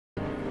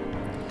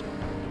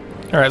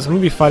Alright, so I'm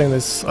going to be fighting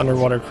this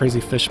underwater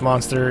crazy fish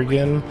monster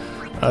again.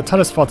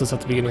 Titus fought this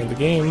at the beginning of the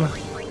game.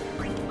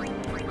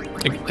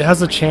 It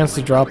has a chance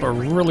to drop a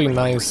really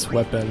nice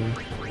weapon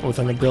with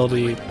an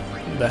ability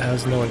that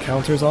has no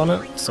encounters on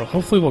it, so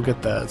hopefully we'll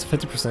get that. It's a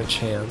 50%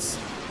 chance.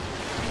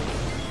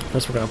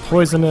 First we're going to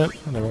poison it,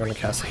 and then we're going to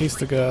cast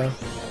Hastiga.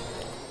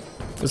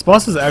 This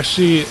boss is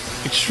actually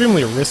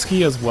extremely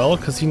risky as well,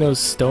 because he knows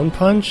Stone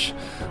Punch,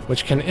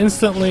 which can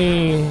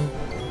instantly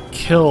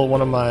kill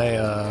one of my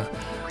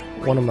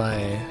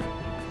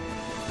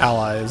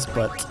allies,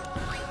 but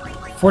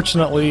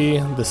fortunately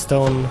the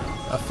stone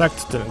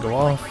effect didn't go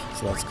off,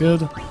 so that's good.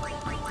 So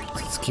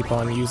let's keep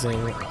on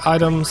using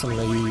items. I'm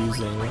going to be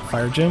using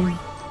Fire Gem.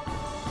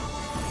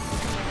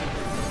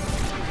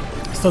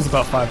 This does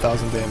about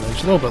 5,000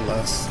 damage, a little bit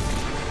less,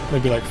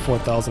 maybe like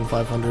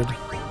 4,500.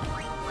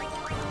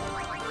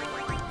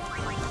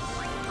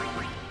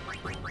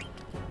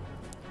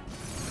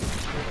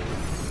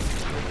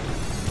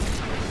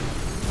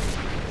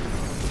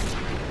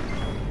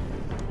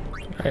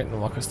 Alright,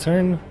 Nwaka's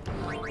turn.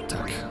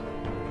 Attack.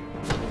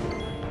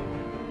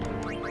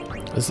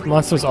 This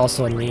monster's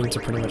also immune to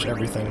pretty much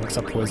everything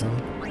except poison.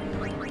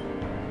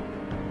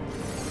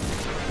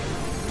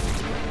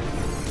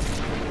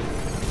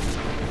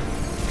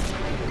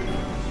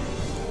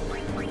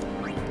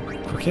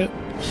 Quick hit.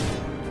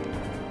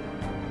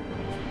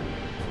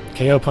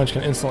 KO punch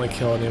can instantly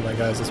kill any of my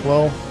guys as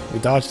well. We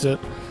dodged it.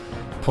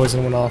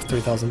 Poison went off,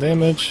 3,000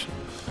 damage.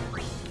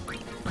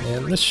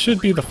 And this should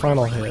be the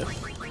final hit.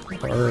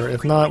 Or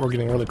if not, we're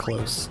getting really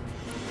close.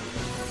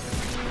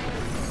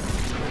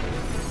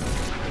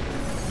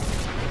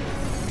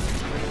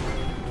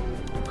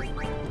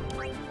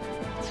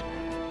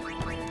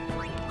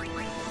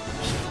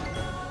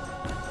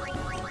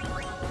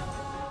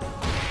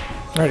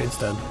 Alright, it's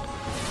dead.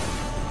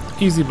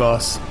 Easy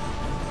boss.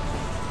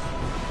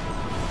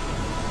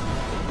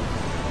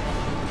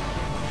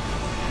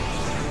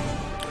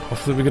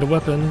 Hopefully we get a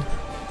weapon.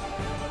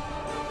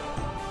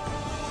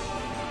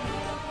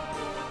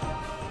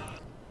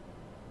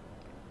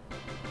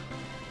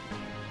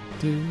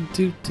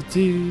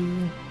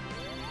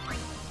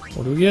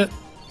 What do we get?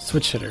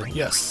 Switch hitter,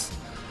 yes.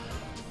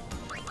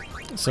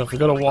 So if we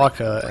go to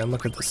Waka and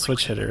look at the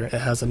switch hitter, it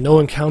has a no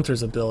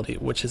encounters ability,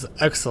 which is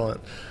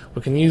excellent.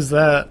 We can use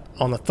that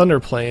on the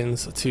Thunder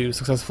Plains to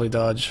successfully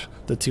dodge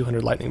the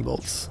 200 lightning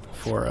bolts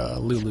for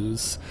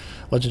Lulu's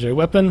legendary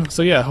weapon.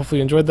 So yeah, hopefully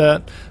you enjoyed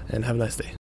that, and have a nice day.